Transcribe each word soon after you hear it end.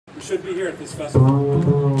You should be here at this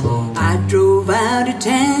festival. I drove out of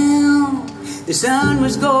town, the sun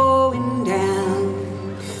was going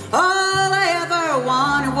down. All I ever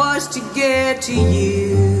wanted was to get to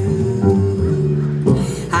you.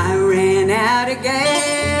 I ran out of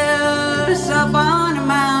gas up on a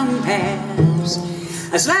mountain pass.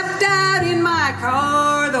 I slept out in my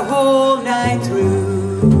car the whole night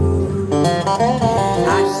through.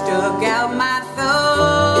 I stuck out my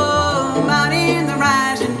thumb out in the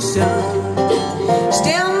rising sun.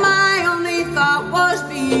 Still my only thought was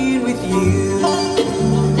being with you.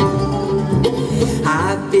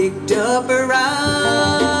 I picked up a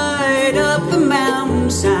ride up the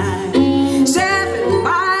mountainside. 7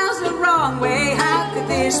 miles the wrong way, how could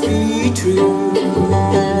this be true?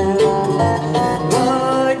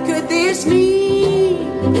 What could this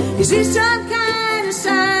mean? Is this some kind of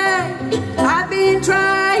sign? I've been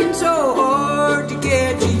trying so hard to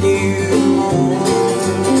get to you.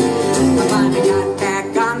 I finally got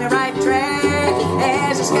back on the right track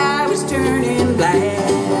as the sky was turning black.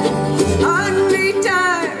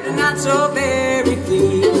 Unretired and not so very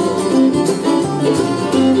clear.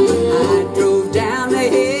 I drove down the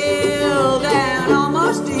hill, down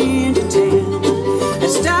almost into town. I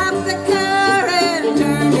stopped the car and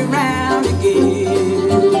turned around again.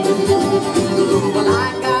 Well, I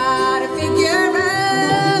gotta figure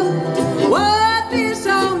out what this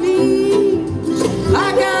all means.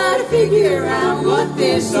 I gotta figure out what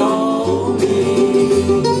this all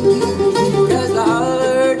means. 'Cause the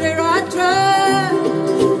harder I try,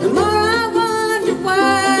 the more I wonder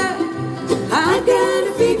why. I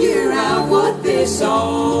gotta figure out what this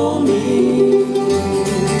all means.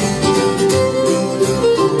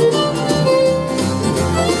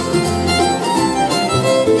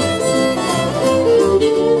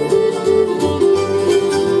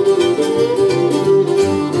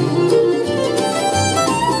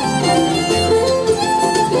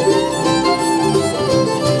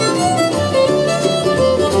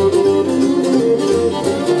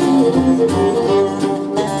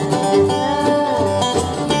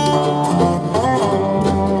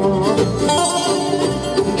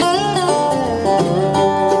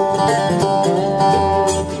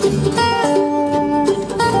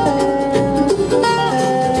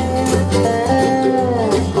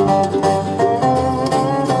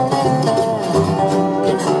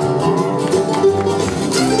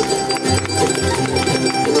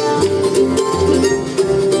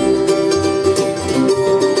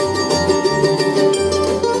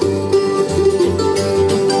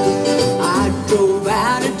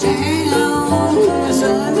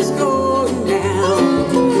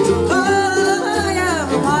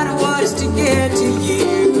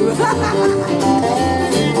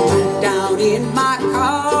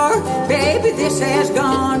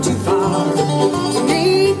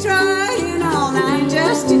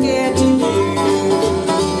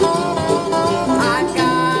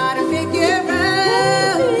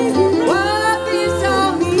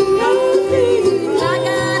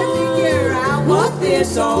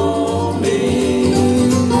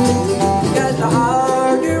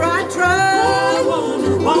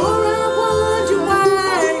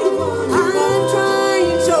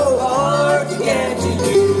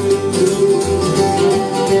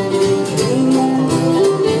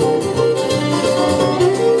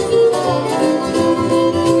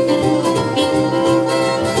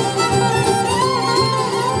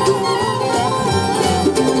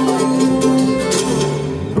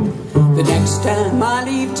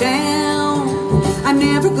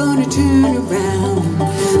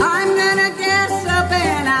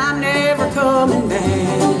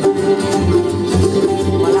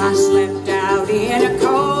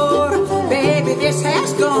 This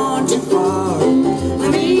has gone too